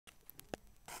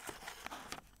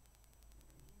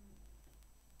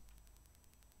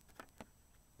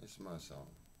This is my song,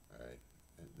 alright?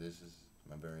 This is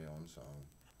my very own song.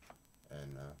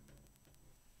 And,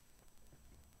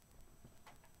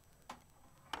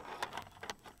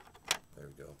 there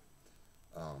we go.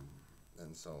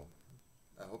 And so,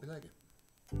 I hope you like it.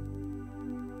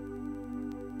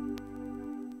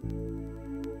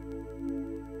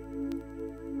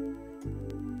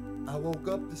 I woke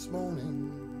up this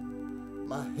morning,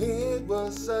 my head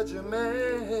was such a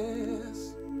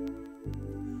mess.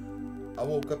 I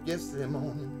woke up yesterday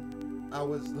morning, I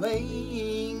was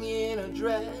laying in a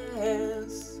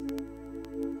dress.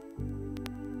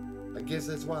 I guess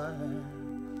that's why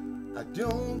I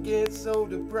don't get so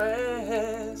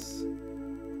depressed,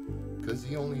 'cause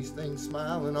the only thing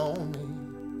smiling on me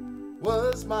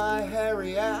was my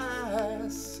hairy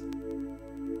ass.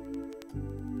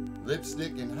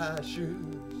 Lipstick and high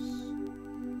shoes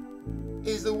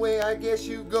is the way I guess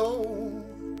you go.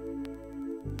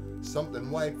 Something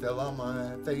white fell on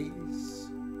my face.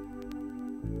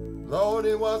 Lord,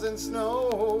 it wasn't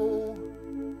snow.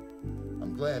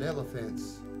 I'm glad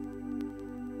elephants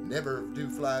never do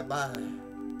fly by,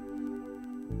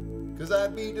 'cause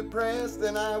I'd be depressed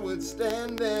and I would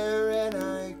stand there and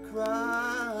I'd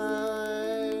cry.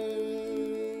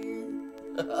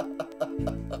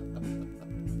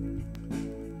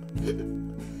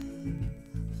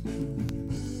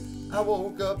 I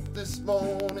woke up this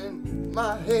morning,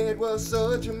 my head was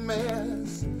such a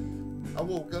mess. I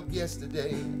woke up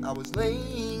yesterday, I was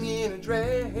laying in a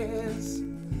dress.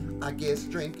 I guess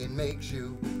drinking makes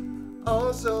you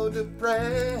also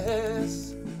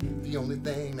depressed. The only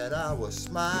thing that I was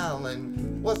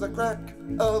smiling was the crack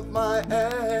of my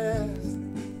ass.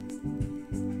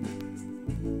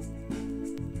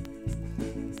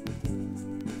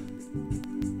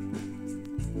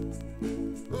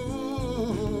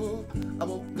 Ooh, I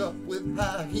woke up with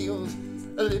high heels,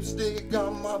 a lipstick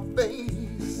on my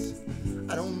face.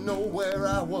 I don't know where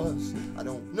I was, I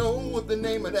don't know what the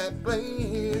name of that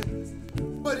place,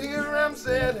 but here I'm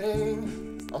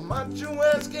sitting, I'm macho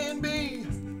as can be.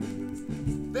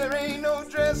 There ain't no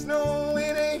dress, no,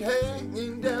 it ain't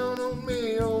hanging down on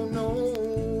me, oh no.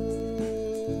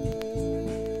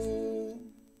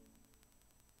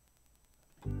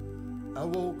 I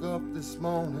woke up this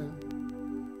morning,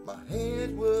 my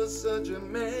head was such a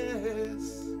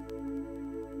mess.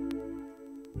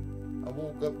 I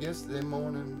woke up yesterday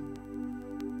morning,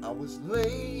 I was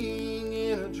laying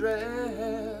in a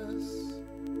dress.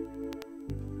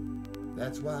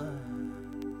 That's why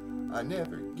I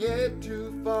never get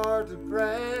too far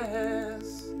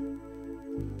depressed,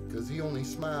 'cause the only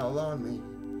smile on me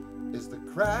is the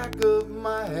crack of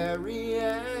my hairy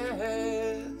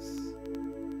ass.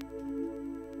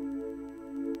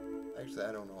 Actually,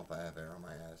 I don't know if I have hair on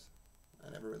my ass. I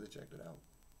never really checked it out.